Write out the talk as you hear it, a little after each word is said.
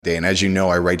day. And as you know,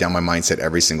 I write down my mindset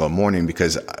every single morning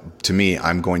because to me,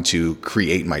 I'm going to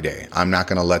create my day. I'm not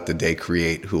going to let the day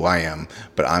create who I am,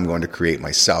 but I'm going to create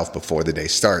myself before the day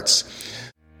starts.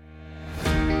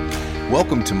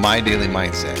 Welcome to My Daily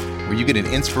Mindset, where you get an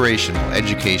inspirational,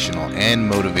 educational, and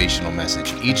motivational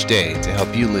message each day to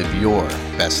help you live your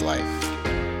best life.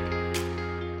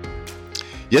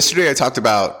 Yesterday, I talked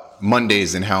about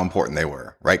Mondays and how important they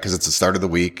were, right? Because it's the start of the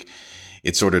week.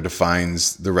 It sort of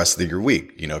defines the rest of your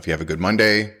week. You know, if you have a good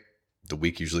Monday, the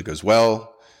week usually goes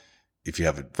well. If you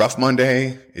have a rough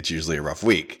Monday, it's usually a rough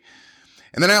week.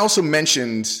 And then I also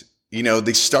mentioned,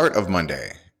 the start of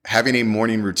Monday, having a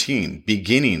morning routine,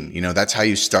 beginning, that's how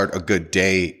you start a good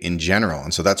day in general.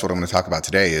 And so that's what I'm going to talk about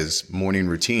today is morning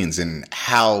routines and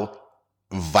how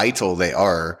vital they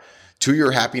are to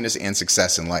your happiness and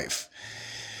success in life.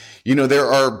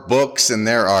 There are books and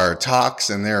there are talks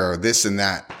and there are this and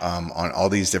that on all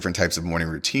these different types of morning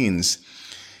routines.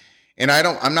 And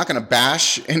I'm not going to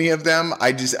bash any of them.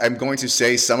 I'm going to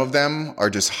say some of them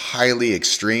are just highly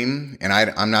extreme. And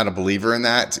I'm not a believer in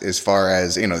that as far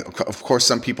as, of course,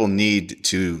 some people need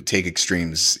to take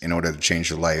extremes in order to change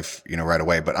their life, right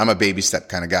away. But I'm a baby step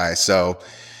kind of guy. So,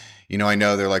 I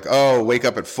know they're like, oh, wake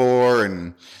up at 4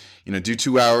 and, do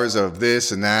 2 hours of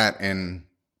this and that. And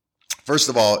first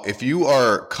of all, if you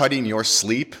are cutting your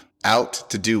sleep out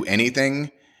to do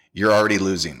anything, you're already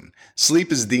losing.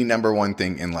 Sleep is the number one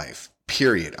thing in life,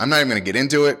 period. I'm not even going to get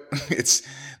into it. It's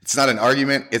not an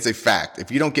argument. It's a fact.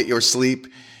 If you don't get your sleep,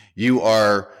 you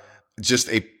are just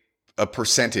a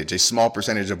small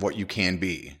percentage of what you can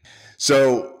be.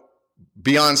 So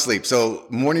beyond sleep. So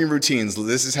morning routines,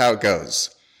 this is how it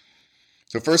goes.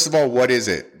 So first of all, what is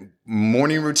it?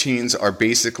 Morning routines are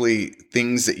basically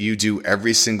things that you do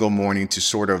every single morning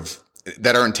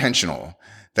that are intentional,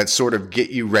 that sort of get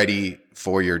you ready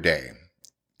for your day.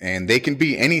 And they can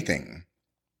be anything,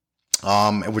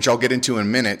 which I'll get into in a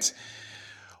minute.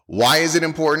 Why is it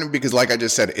important? Because like I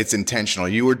just said, it's intentional.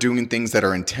 You are doing things that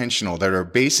are intentional, that are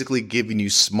basically giving you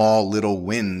small little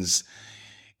wins.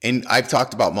 And I've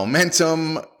talked about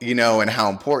momentum, and how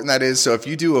important that is. So if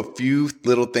you do a few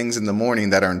little things in the morning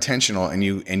that are intentional and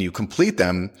you complete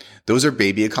them, those are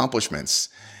baby accomplishments.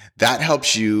 That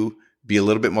helps you be a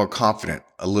little bit more confident,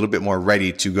 a little bit more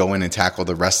ready to go in and tackle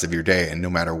the rest of your day and no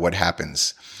matter what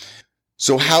happens.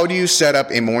 So how do you set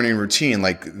up a morning routine?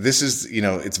 Like this is,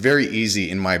 it's very easy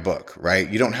in my book, right?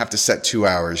 You don't have to set 2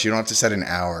 hours. You don't have to set an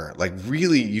hour. Like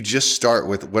really, you just start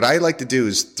with what I like to do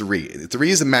is 3.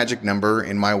 3 is a magic number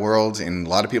in my world. In a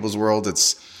lot of people's world,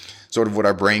 it's sort of what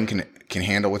our brain can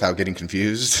handle without getting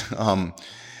confused.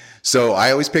 So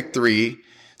I always pick 3.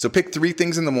 So pick 3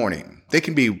 things in the morning. They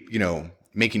can be,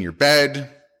 making your bed,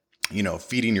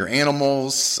 feeding your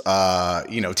animals,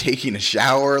 taking a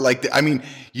shower.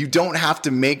 You don't have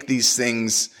to make these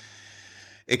things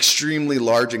extremely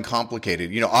large and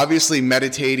complicated. Obviously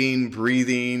meditating,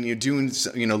 breathing, you're doing,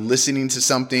 listening to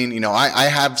something. I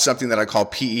have something that I call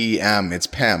PEM. It's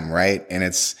PEM, right? And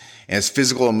it's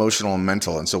physical, emotional, and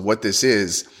mental. And so what this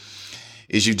is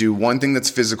you do one thing that's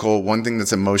physical, one thing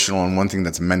that's emotional, and one thing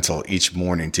that's mental each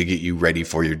morning to get you ready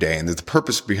for your day. And the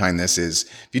purpose behind this is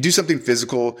if you do something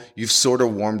physical, you've sort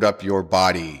of warmed up your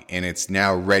body and it's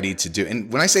now ready to do.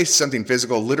 And when I say something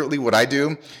physical, literally what I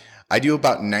do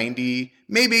about 90,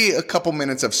 maybe a couple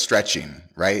minutes of stretching,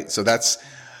 right? So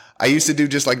I used to do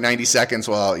just like 90 seconds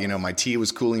while, my tea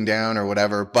was cooling down or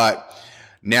whatever, but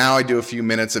now I do a few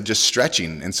minutes of just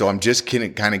stretching. And so I'm just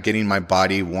kind of getting my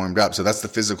body warmed up. So that's the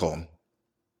physical.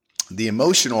 The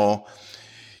emotional,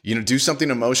 do something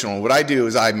emotional. What I do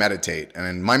is I meditate,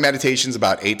 and my meditation is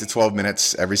about 8 to 12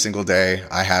 minutes every single day.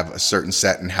 I have a certain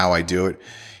set in how I do it.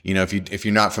 If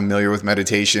you're not familiar with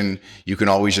meditation, you can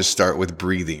always just start with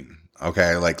breathing.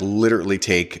 Okay. Like literally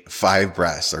take 5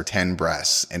 breaths or 10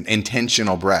 breaths and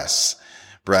intentional breaths.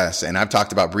 And I've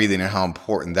talked about breathing and how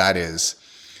important that is.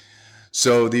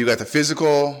 So you got the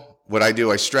physical. What I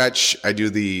do, I stretch. I do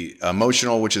the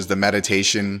emotional, which is the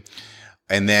meditation.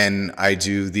 And then I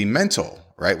do the mental,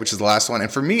 right? Which is the last one. And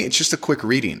for me, it's just a quick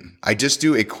reading. I just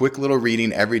do a quick little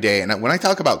reading every day. And when I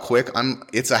talk about quick,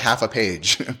 it's a half a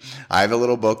page. I have a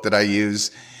little book that I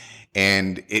use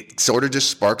and it sort of just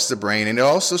sparks the brain. And it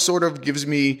also sort of gives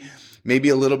me maybe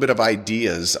a little bit of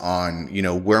ideas on,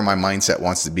 where my mindset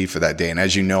wants to be for that day. And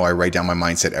as you know, I write down my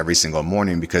mindset every single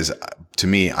morning because to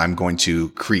me, I'm going to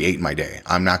create my day.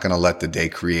 I'm not going to let the day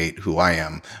create who I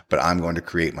am, but I'm going to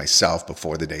create myself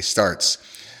before the day starts.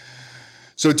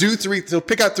 So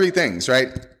pick out 3 things, right?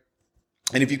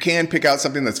 And if you can, pick out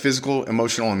something that's physical,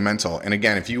 emotional, and mental. And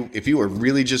again, if you are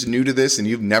really just new to this and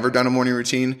you've never done a morning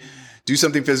routine, do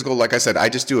something physical. Like I said, I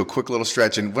just do a quick little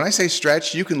stretch. And when I say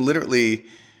stretch, you can literally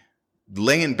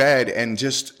lay in bed and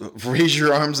just raise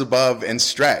your arms above and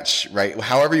stretch, right?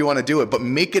 However you want to do it, but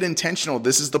make it intentional.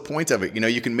 This is the point of it.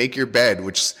 You can make your bed,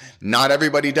 which not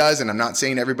everybody does. And I'm not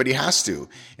saying everybody has to,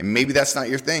 and maybe that's not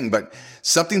your thing, but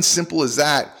something simple as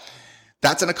that,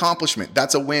 that's an accomplishment.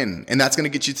 That's a win. And that's going to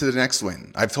get you to the next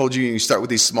win. I've told you, you start with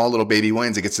these small little baby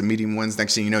wins. It gets to medium wins.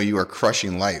 Next thing you know, you are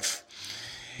crushing life.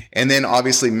 And then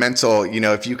obviously mental,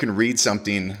 if you can read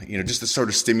something, just to sort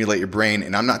of stimulate your brain.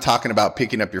 And I'm not talking about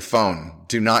picking up your phone.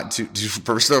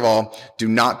 First of all, do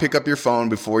not pick up your phone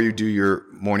before you do your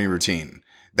morning routine.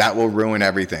 That will ruin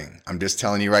everything. I'm just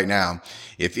telling you right now.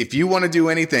 If you want to do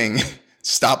anything,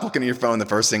 stop looking at your phone the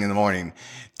first thing in the morning.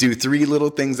 Do 3 little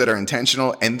things that are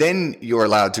intentional, and then you're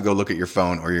allowed to go look at your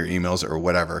phone or your emails or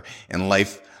whatever, and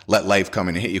let life come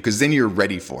in and hit you, because then you're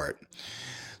ready for it.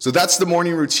 So that's the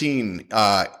morning routine,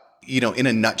 in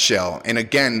a nutshell. And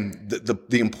again,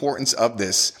 the importance of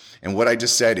this and what I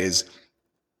just said is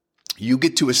you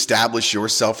get to establish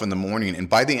yourself in the morning. And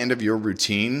by the end of your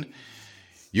routine,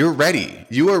 you're ready.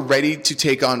 You are ready to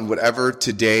take on whatever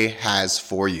today has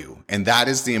for you. And that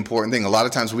is the important thing. A lot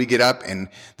of times we get up and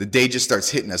the day just starts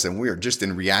hitting us and we are just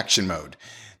in reaction mode.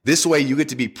 This way you get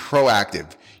to be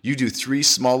proactive. You do 3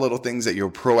 small little things that you're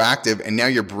proactive, and now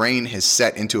your brain has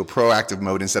set into a proactive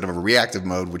mode instead of a reactive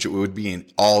mode, which it would be in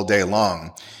all day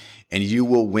long. And you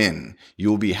will win. You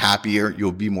will be happier.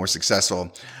 You'll be more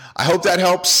successful. I hope that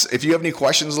helps. If you have any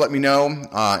questions, let me know.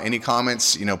 Any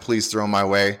comments, please throw them my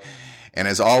way. And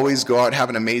as always, go out,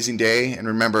 have an amazing day. And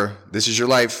remember, this is your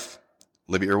life.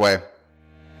 Live it your way.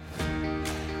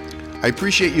 I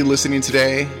appreciate you listening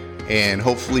today. And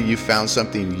hopefully you found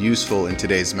something useful in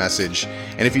today's message.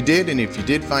 And if you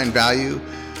did find value,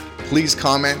 please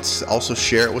comment. Also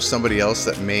share it with somebody else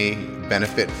that may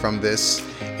benefit from this.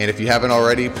 And if you haven't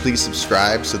already, please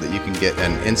subscribe so that you can get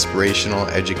an inspirational,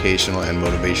 educational, and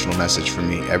motivational message from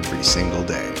me every single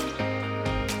day.